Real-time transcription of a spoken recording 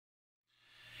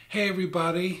Hey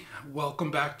everybody,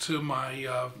 welcome back to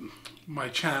my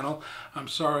channel. I'm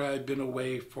sorry I've been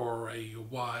away for a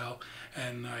while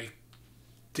and I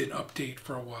didn't update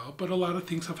for a while, but a lot of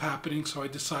things have happening, so I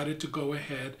decided to go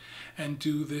ahead and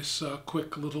do this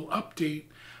quick little update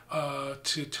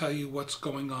to tell you what's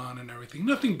going on and everything.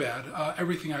 Nothing bad,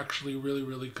 everything actually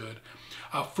really good.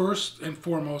 First and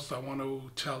foremost, I want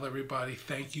to tell everybody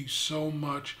thank you so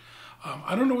much.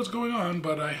 I don't know what's going on,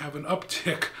 but I have an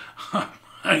uptick on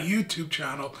my YouTube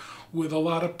channel with a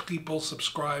lot of people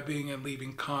subscribing and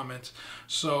leaving comments.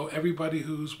 So everybody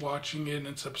who's watching it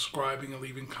and subscribing and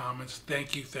leaving comments,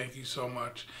 thank you so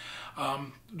much.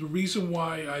 The reason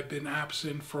why I've been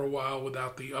absent for a while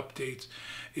without the updates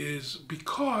is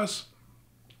because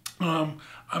I'm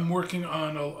working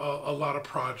on a lot of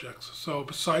projects. So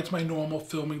besides my normal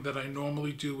filming that I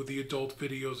normally do with the adult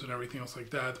videos and everything else like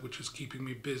that, which is keeping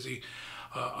me busy,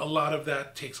 a lot of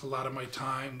that takes a lot of my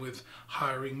time with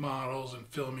hiring models and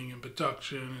filming and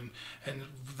production. And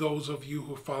those of you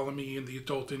who follow me in the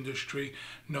adult industry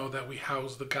know that we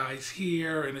house the guys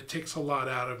here, and it takes a lot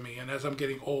out of me. And as I'm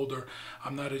getting older,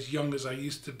 I'm not as young as I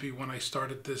used to be when I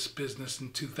started this business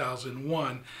in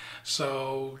 2001.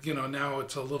 So, you know, now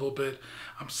it's a little bit,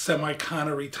 I'm semi kind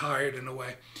of retired in a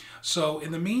way. So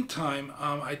in the meantime,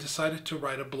 I decided to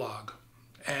write a blog.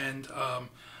 And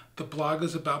the blog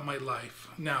is about my life.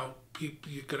 Now,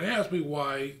 you could ask me,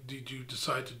 why did you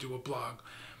decide to do a blog?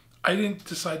 I didn't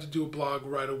decide to do a blog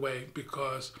right away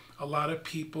because a lot of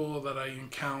people that I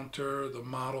encounter, the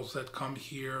models that come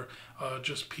here,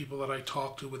 just people that I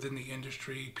talk to within the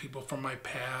industry, people from my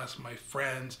past, my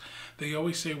friends, they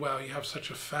always say, wow, you have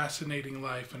such a fascinating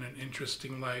life and an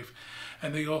interesting life.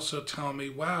 And they also tell me,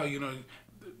 wow, you know,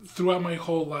 throughout my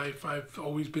whole life, I've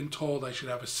always been told I should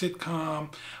have a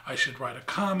sitcom, I should write a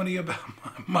comedy about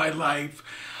my life,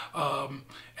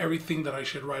 everything, that I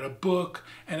should write a book.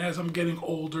 And as I'm getting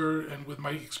older and with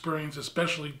my experience,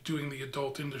 especially doing the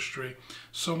adult industry,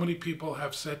 so many people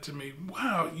have said to me,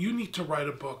 wow, you need to write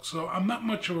a book. So I'm not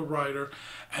much of a writer.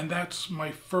 And that's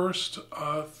my first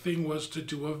thing, was to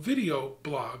do a video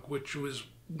blog, which was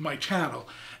my channel,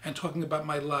 and talking about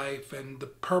my life. And the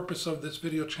purpose of this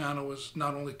video channel was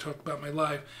not only talk about my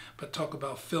life, but talk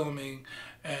about filming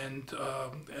and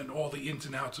all the ins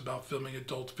and outs about filming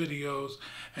adult videos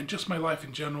and just my life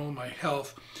in general, my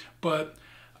health. But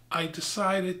I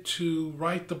decided to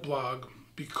write the blog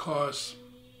because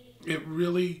it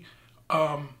really,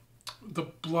 the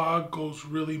blog goes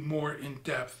really more in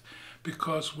depth.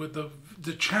 Because with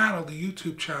the channel, the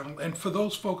YouTube channel, and for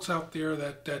those folks out there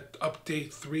that update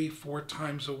 3-4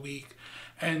 times a week,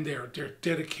 and they're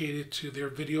dedicated to their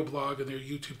video blog and their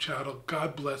YouTube channel,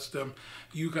 God bless them.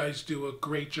 You guys do a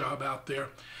great job out there.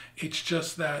 It's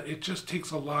just that it just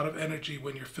takes a lot of energy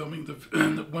when you're filming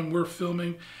when we're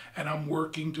filming, and I'm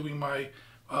working doing my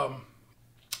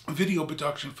video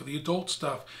production for the adult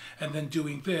stuff, and then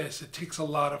doing this. It takes a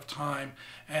lot of time,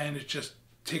 and it just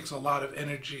takes a lot of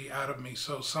energy out of me.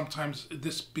 So sometimes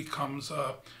this becomes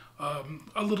a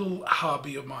little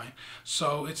hobby of mine.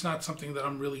 So it's not something that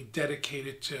I'm really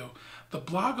dedicated to. The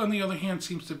blog, on the other hand,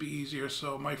 seems to be easier.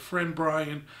 So my friend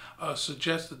Brian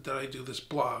suggested that I do this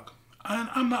blog. And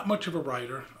I'm not much of a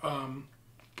writer.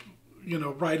 You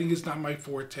know, writing is not my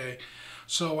forte.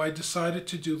 So I decided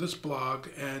to do this blog,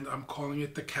 and I'm calling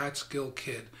it The Catskill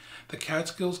Kid. The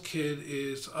Catskills Kid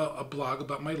is a blog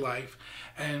about my life.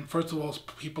 And first of all,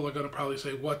 people are going to probably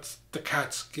say, what's the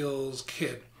Catskills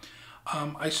Kid?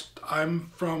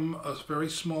 I'm from a very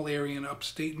small area in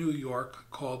upstate New York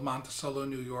called Monticello,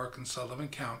 New York, in Sullivan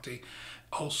County,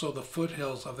 also the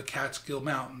foothills of the Catskill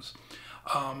Mountains.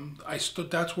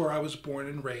 That's where I was born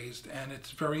and raised, and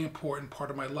it's a very important part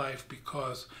of my life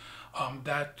because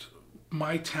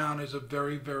my town is a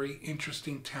very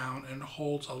interesting town and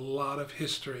holds a lot of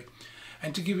history.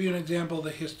 And to give you an example of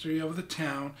the history of the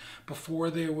town, before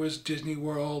there was Disney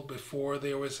World, before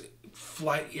there was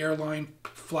airline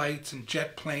flights and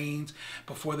jet planes,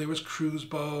 before there was cruise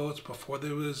boats, before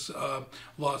there was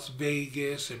Las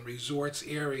Vegas and resorts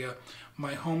area,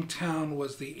 my hometown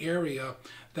was the area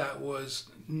that was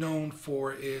known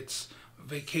for its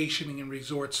vacationing and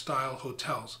resort style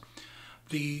hotels.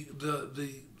 The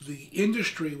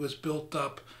industry was built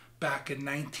up back in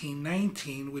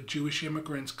 1919 with Jewish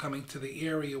immigrants coming to the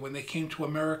area. When they came to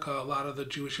America, a lot of the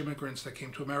Jewish immigrants that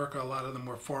came to America, a lot of them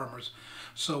were farmers.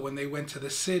 So when they went to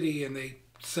the city and they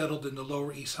settled in the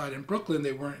Lower East Side in Brooklyn,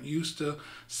 they weren't used to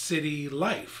city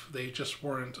life. They just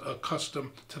weren't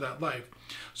accustomed to that life.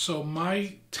 So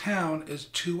my town is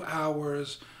 2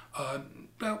 hours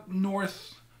about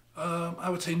north, I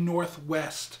would say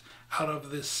northwest out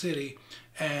of this city.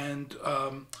 and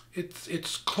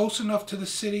it's close enough to the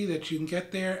city that you can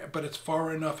get there, but it's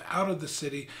far enough out of the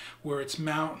city where it's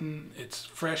mountain, it's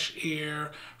fresh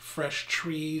air, fresh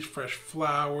trees, fresh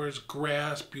flowers,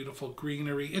 grass, beautiful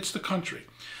greenery. It's the country.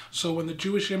 So when the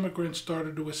Jewish immigrants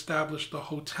started to establish the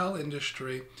hotel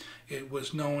industry, it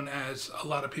was known as, a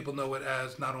lot of people know it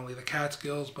as not only the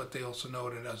Catskills, but they also know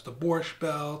it as the Borscht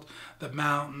Belt, the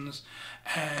mountains.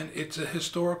 And it's a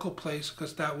historical place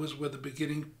because that was where the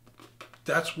beginning,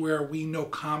 that's where we know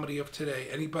comedy of today.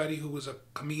 Anybody who was a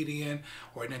comedian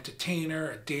or an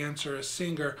entertainer, a dancer, a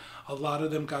singer, a lot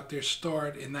of them got their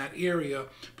start in that area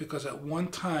because at one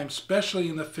time, especially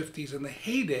in the 50s, in the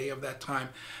heyday of that time,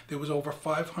 there was over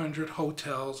 500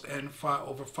 hotels and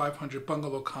over 500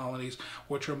 bungalow colonies,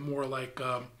 which are more like,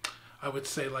 I would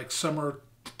say, like summer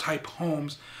type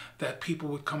homes that people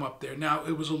would come up there. Now,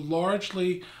 it was a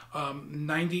largely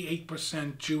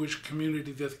 98% Jewish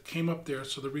community that came up there.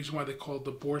 So the reason why they called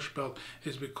the Borscht Belt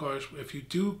is because if you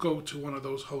do go to one of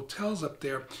those hotels up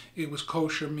there, it was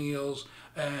kosher meals,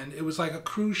 and it was like a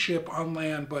cruise ship on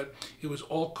land, but it was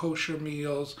all kosher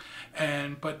meals,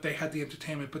 but they had the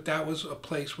entertainment. But that was a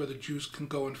place where the Jews can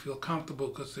go and feel comfortable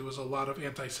because there was a lot of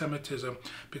anti-Semitism,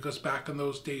 because back in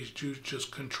those days, Jews just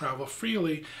couldn't travel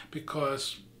freely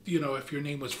because, you know, if your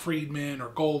name was Friedman or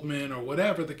Goldman or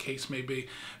whatever the case may be,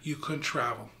 you couldn't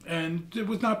travel. And there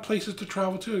was not places to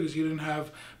travel to because you didn't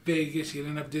have Vegas, you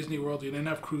didn't have Disney World, you didn't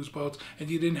have cruise boats,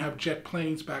 and you didn't have jet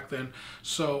planes back then.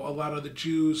 So a lot of the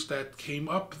Jews that came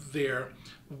up there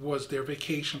was their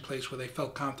vacation place where they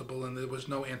felt comfortable, and there was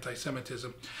no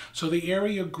anti-Semitism. So the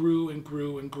area grew and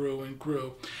grew and grew and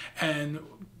grew. And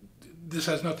this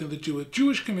has nothing to do with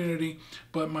Jewish community,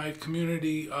 but my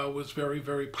community was very,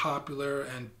 very popular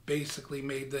and basically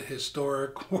made the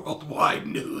historic worldwide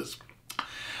news.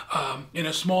 In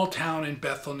a small town in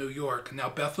Bethel, New York. Now,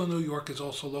 Bethel, New York is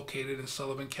also located in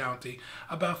Sullivan County,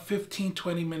 about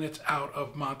 15-20 minutes out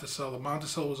of Monticello.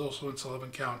 Monticello was also in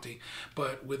Sullivan County,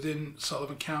 but within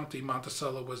Sullivan County,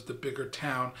 Monticello was the bigger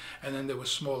town, and then there were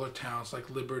smaller towns like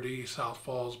Liberty, South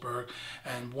Fallsburg,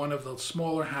 and one of the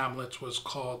smaller hamlets was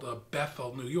called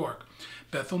Bethel, New York.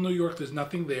 Bethel, New York, there's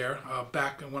nothing there.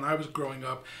 Back when I was growing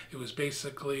up, it was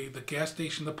basically the gas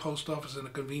station, the post office, and the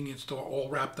convenience store all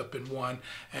wrapped up in one,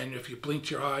 and if you blinked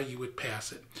your eye, you would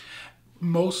pass it.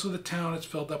 Most of the town is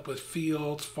filled up with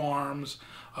fields, farms,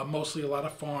 mostly a lot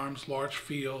of farms, large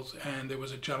fields, and there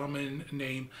was a gentleman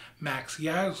named Max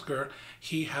Yasger.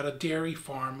 He had a dairy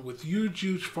farm with huge,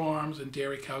 huge farms and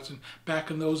dairy cows. And back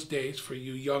in those days, for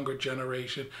you younger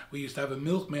generation, we used to have a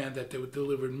milkman that would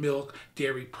deliver milk,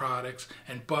 dairy products,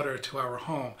 and butter to our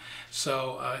home.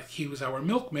 So he was our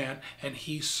milkman, and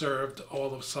he served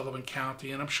all of Sullivan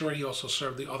County, and I'm sure he also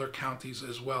served the other counties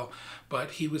as well.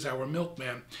 But he was our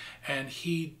milkman, and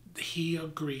he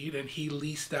agreed, and he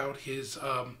leased out his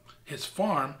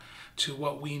farm to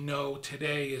what we know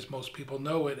today, as most people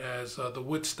know it as the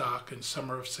Woodstock in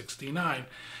summer of '69.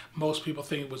 Most people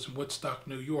think it was in Woodstock,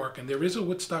 New York, and there is a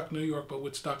Woodstock, New York, but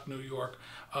Woodstock, New York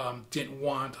didn't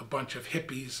want a bunch of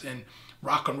hippies and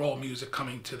rock and roll music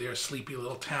coming to their sleepy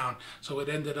little town. So it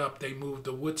ended up, they moved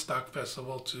the Woodstock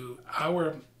Festival to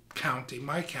our county,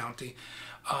 my county,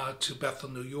 to Bethel,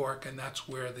 New York, and that's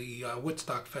where the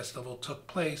Woodstock Festival took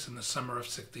place in the summer of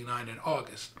 '69 in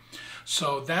August.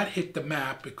 So that hit the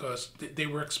map because they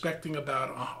were expecting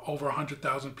about over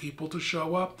 100,000 people to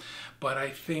show up, but I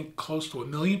think close to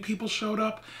 1 million people showed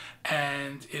up,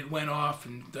 and it went off,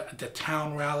 and the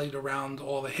town rallied around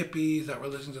all the hippies that were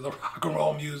listening to the rock and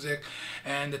roll music,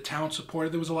 and the town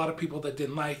supported. There was a lot of people that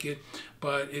didn't like it,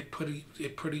 but it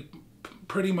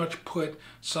pretty much put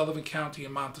Sullivan County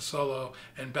and Monticello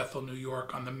and Bethel, New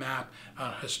York on the map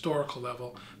on a historical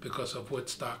level because of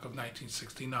Woodstock of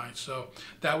 1969. So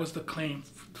that was the claim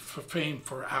for fame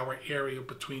for our area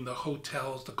between the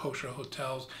hotels, the kosher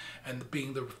hotels, and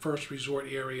being the first resort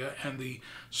area, and the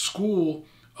school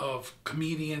of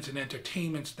comedians and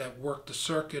entertainments that worked the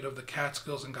circuit of the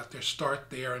Catskills and got their start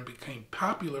there and became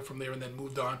popular from there, and then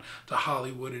moved on to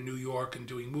Hollywood and New York and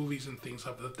doing movies and things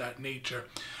of that nature.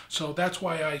 So that's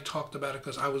why I talked about it,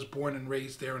 because I was born and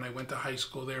raised there, and I went to high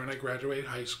school there, and I graduated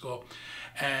high school.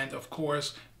 And of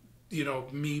course, you know,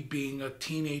 me being a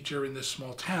teenager in this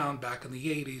small town back in the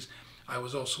 80s, I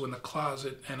was also in the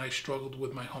closet, and I struggled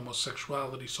with my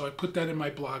homosexuality. So I put that in my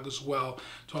blog as well,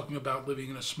 talking about living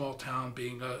in a small town,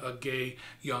 being a gay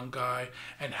young guy,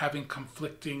 and having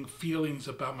conflicting feelings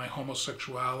about my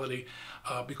homosexuality.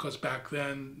 because back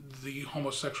then the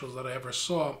homosexuals that I ever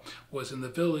saw was in the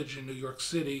Village in New York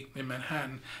City, in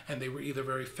Manhattan, and they were either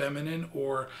very feminine,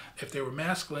 or if they were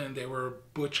masculine, they were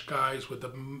butch guys with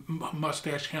the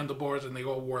mustache handlebars, and they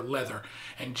all wore leather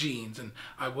and jeans, and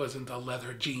I wasn't a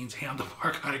leather jeans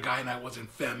handlebar kind of guy, and I wasn't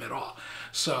femme at all.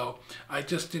 So I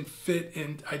just didn't fit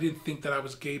in. I didn't think that I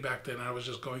was gay back then. I was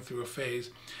just going through a phase.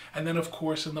 And then, of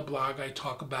course, in the blog I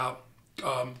talk about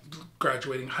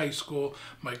graduating high school,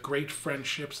 my great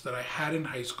friendships that I had in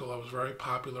high school. I was very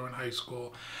popular in high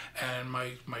school, and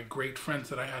my great friends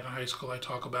that I had in high school I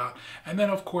talk about. And then,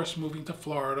 of course, moving to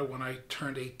Florida when I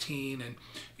turned 18, and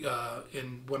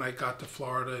when I got to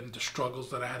Florida, and the struggles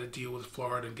that I had to deal with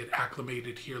Florida and get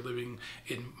acclimated here, living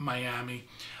in Miami,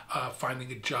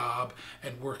 finding a job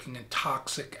and working in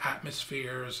toxic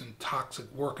atmospheres and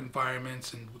toxic work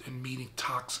environments, and meeting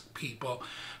toxic people.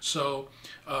 So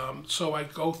I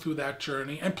go through that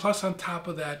journey. And plus, on top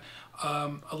of that,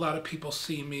 a lot of people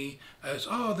see me as,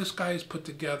 oh, this guy is put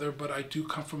together, but I do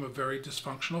come from a very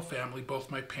dysfunctional family.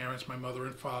 Both my parents, my mother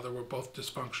and father, were both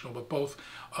dysfunctional, but both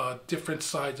different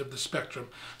sides of the spectrum.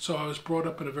 So I was brought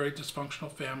up in a very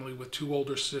dysfunctional family with two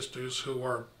older sisters who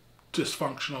are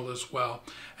dysfunctional as well,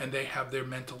 and they have their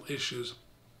mental issues.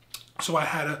 So I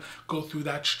had to go through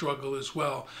that struggle as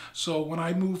well. So when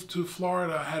I moved to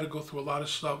Florida, I had to go through a lot of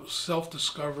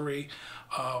self-discovery,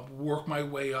 work my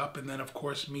way up, and then, of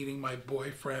course, meeting my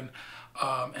boyfriend,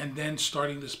 and then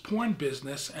starting this porn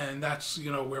business, and that's,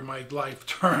 where my life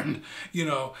turned,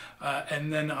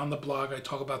 and then on the blog I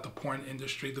talk about the porn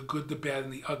industry, the good, the bad,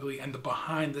 and the ugly, and the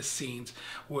behind the scenes,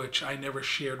 which I never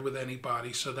shared with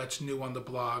anybody, so that's new on the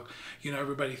blog.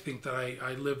 Everybody think that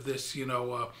I live this,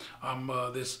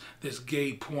 I'm this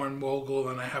gay porn mogul,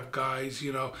 and I have guys,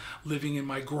 living in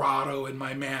my grotto in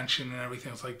my mansion and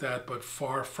everything like that, but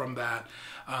far from that.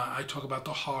 I talk about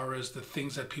the horrors, the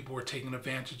things that people were taking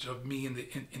advantage of me in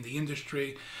the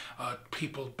industry,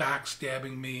 people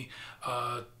backstabbing me,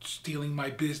 stealing my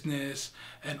business,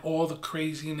 and all the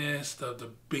craziness, the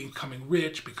becoming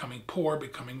rich, becoming poor,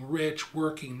 becoming rich,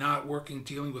 working, not working,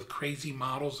 dealing with crazy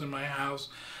models in my house,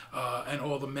 and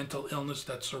all the mental illness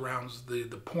that surrounds the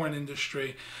porn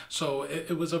industry. So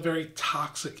it was a very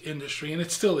toxic industry, and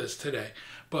it still is today.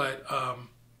 But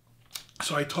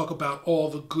so I talk about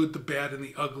all the good, the bad, and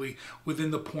the ugly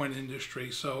within the porn industry.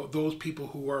 So those people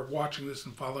who are watching this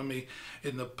and follow me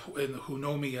who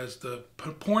know me as the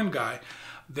porn guy,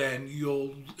 then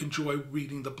you'll enjoy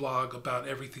reading the blog about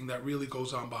everything that really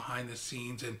goes on behind the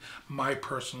scenes, and my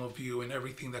personal view, and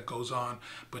everything that goes on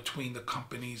between the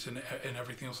companies and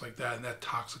everything else like that, in that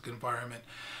toxic environment.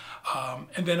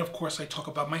 And then, of course, I talk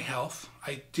about my health.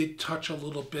 I did touch a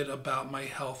little bit about my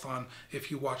health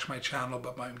if you watch my channel,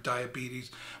 about my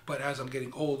diabetes. But as I'm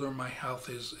getting older, my health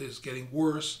is getting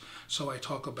worse. So I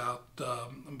talk about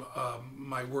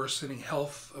my worsening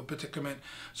health predicament.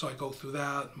 So I go through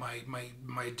that,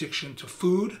 my addiction to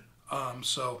food.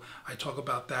 So I talk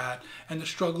about that, and the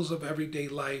struggles of everyday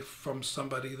life from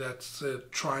somebody that's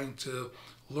trying to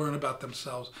learn about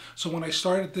themselves. So when I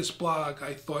started this blog,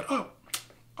 I thought, oh,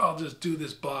 I'll just do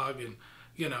this blog and,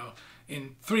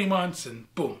 in 3 months,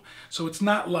 and boom. So it's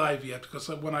not live yet, because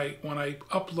when I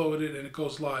upload it and it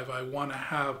goes live, I want to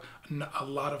have a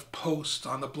lot of posts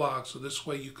on the blog, so this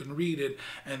way you can read it,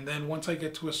 and then once I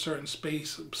get to a certain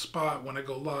spot when I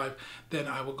go live, then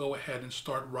I will go ahead and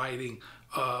start writing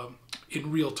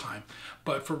in real time.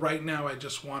 But for right now, I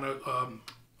just want to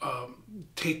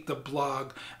take the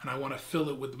blog and I want to fill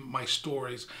it with my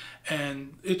stories,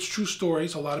 and it's true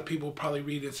stories. A lot of people probably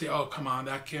read it and say, oh, come on,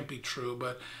 that can't be true,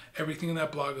 but everything in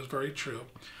that blog is very true.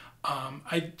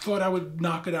 I thought I would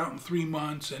knock it out in 3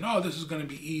 months, and oh, this is going to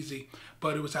be easy,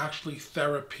 but it was actually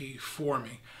therapy for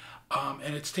me,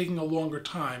 and it's taking a longer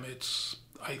time.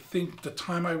 I think the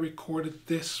time I recorded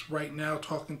this right now,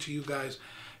 talking to you guys,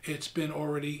 it's been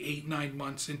already 8-9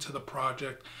 months into the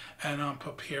project, and I'm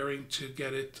preparing to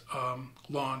get it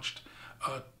launched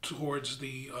towards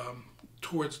the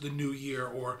new year,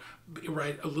 or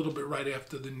a little bit right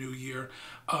after the new year.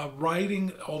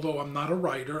 Writing, although I'm not a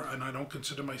writer and I don't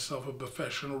consider myself a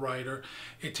professional writer,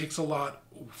 it takes a lot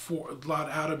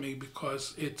out of me,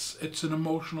 because it's an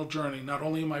emotional journey. Not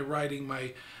only am I writing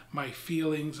my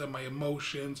feelings and my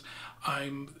emotions,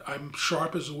 I'm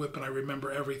sharp as a whip and I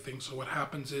remember everything. So what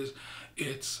happens is,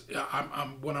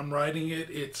 when I'm writing it,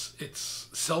 it's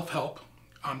self-help.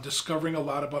 I'm discovering a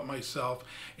lot about myself.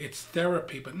 It's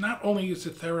therapy, but not only is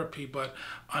it therapy, but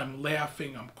I'm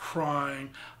laughing, I'm crying,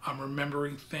 I'm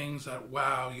remembering things that,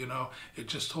 wow, it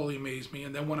just totally amazed me.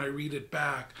 And then when I read it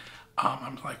back,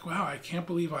 I'm like, wow, I can't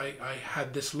believe I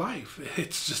had this life.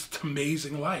 It's just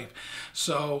amazing life.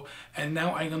 So, and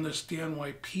now I understand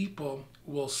why people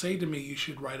will say to me, you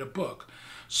should write a book.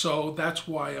 So that's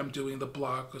why I'm doing the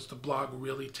blog, because the blog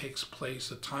really takes place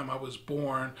the time I was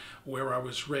born, where I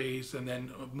was raised, and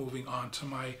then moving on to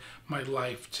my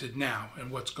life to now and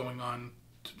what's going on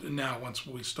now once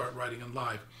we start writing in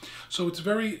live. So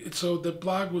so the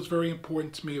blog was very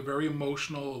important to me, a very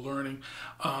emotional learning,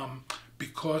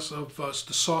 because of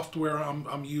the software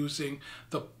I'm using.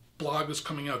 The blog is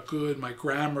coming out good. My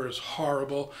grammar is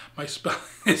horrible. My spelling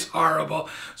is horrible.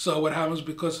 So what happens,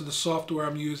 because of the software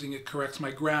I'm using, it corrects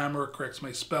my grammar, it corrects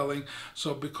my spelling.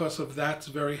 So because of that, it's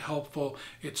very helpful.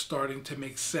 It's starting to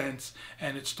make sense,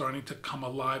 and it's starting to come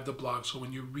alive, the blog. So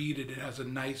when you read it, it has a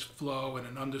nice flow and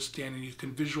an understanding. You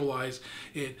can visualize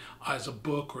it as a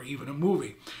book or even a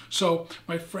movie. So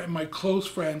my close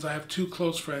friends, I have two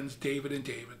close friends, David and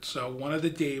David. So one of the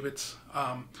Davids,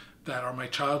 that are my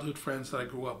childhood friends that I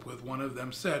grew up with, one of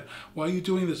them said, why are you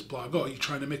doing this blog? Oh, are you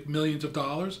trying to make millions of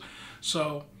dollars?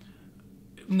 So,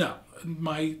 no.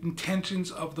 My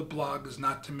intentions of the blog is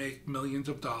not to make millions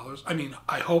of dollars. I mean,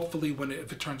 I hopefully,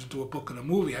 if it turns into a book and a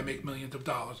movie, I make millions of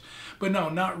dollars. But no,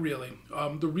 not really.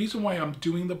 The reason why I'm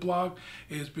doing the blog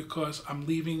is because I'm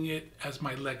leaving it as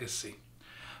my legacy.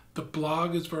 The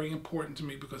blog is very important to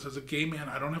me because as a gay man,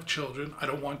 I don't have children. I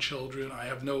don't want children. I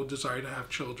have no desire to have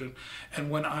children. And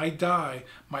when I die,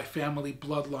 my family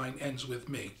bloodline ends with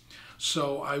me.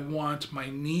 So I want my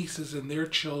nieces and their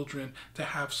children to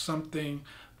have something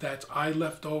that I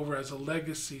left over as a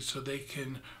legacy, so they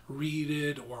can read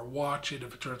it or watch it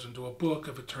if it turns into a book,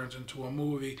 if it turns into a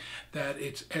movie, that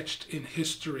it's etched in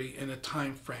history in a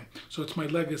time frame. So it's my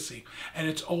legacy. And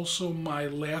it's also my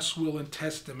last will and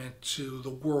testament to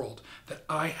the world, that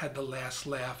I had the last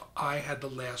laugh, I had the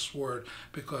last word,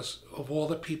 because of all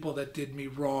the people that did me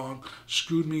wrong,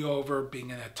 screwed me over,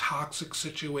 being in a toxic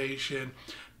situation.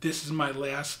 This is my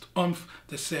last oomph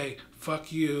to say,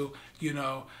 fuck you,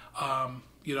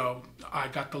 I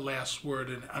got the last word,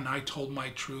 and I told my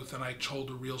truth, and I told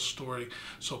a real story.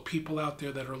 So people out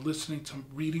there that are listening to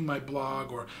reading my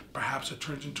blog, or perhaps it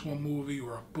turns into a movie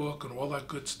or a book and all that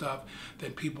good stuff,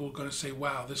 then people are going to say,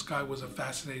 wow, this guy was a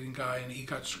fascinating guy and he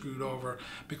got screwed over.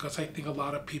 Because I think a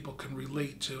lot of people can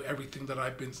relate to everything that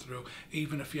I've been through,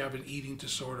 even if you have an eating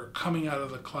disorder, coming out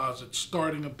of the closet,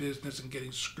 starting a business and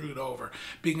getting screwed over,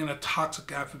 being in a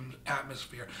toxic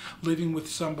atmosphere, living with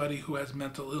somebody who has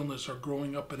mental illness, or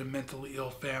growing up in a mentally ill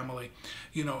family,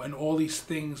 and all these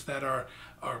things that are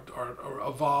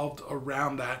evolved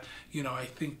around that. I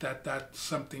think that that's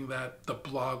something that the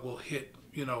blog will hit,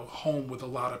 home with a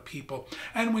lot of people.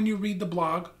 And when you read the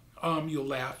blog, you'll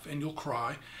laugh and you'll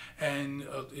cry, and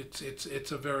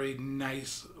it's a very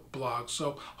nice blog.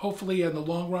 So hopefully in the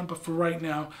long run, but for right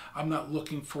now, I'm not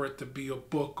looking for it to be a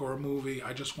book or a movie.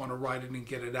 I just want to write it and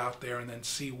get it out there and then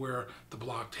see where the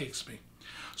blog takes me.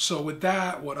 So with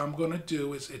that, what I'm going to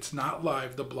do is, it's not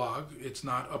live, the blog. It's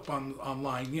not up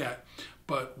online yet.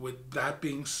 But with that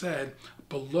being said,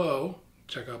 below,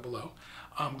 check out below,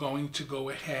 I'm going to go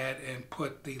ahead and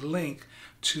put the link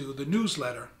to the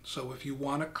newsletter. So if you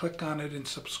want to click on it and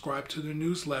subscribe to the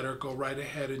newsletter, go right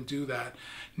ahead and do that.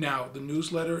 Now, the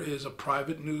newsletter is a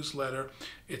private newsletter.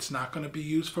 It's not going to be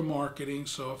used for marketing.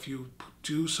 So if you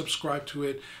do subscribe to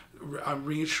it, I'm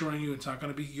reassuring you,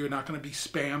 you're not going to be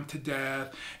spammed to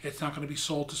death. It's not going to be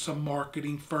sold to some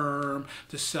marketing firm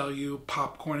to sell you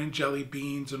popcorn and jelly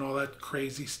beans and all that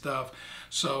crazy stuff.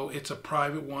 So it's a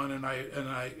private one, and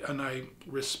I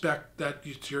respect that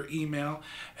it's your email,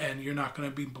 and you're not going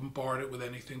to be bombarded with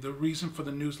anything. The reason for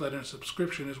the newsletter and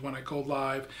subscription is when I go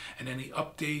live and any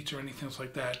updates or anything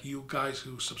like that, you guys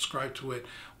who subscribe to it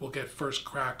will get first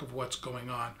crack of what's going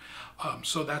on.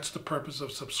 So that's the purpose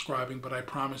of subscribing, but I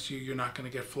promise you're not going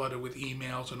to get flooded with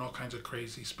emails and all kinds of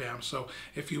crazy spam. So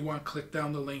if you want, click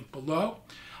down the link below,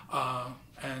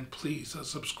 and please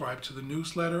subscribe to the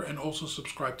newsletter, and also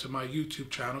subscribe to my YouTube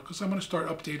channel, because I'm going to start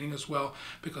updating as well,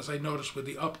 because I noticed with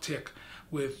the uptick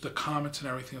with the comments and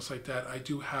everything else like that, I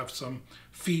do have some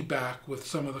feedback with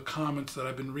some of the comments that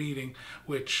I've been reading,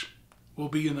 which will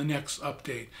be in the next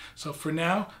update. So for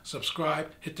now,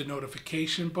 subscribe, hit the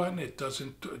notification button. It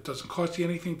doesn't cost you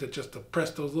anything to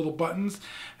press those little buttons,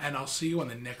 and I'll see you on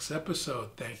the next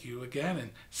episode. Thank you again,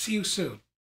 and see you soon.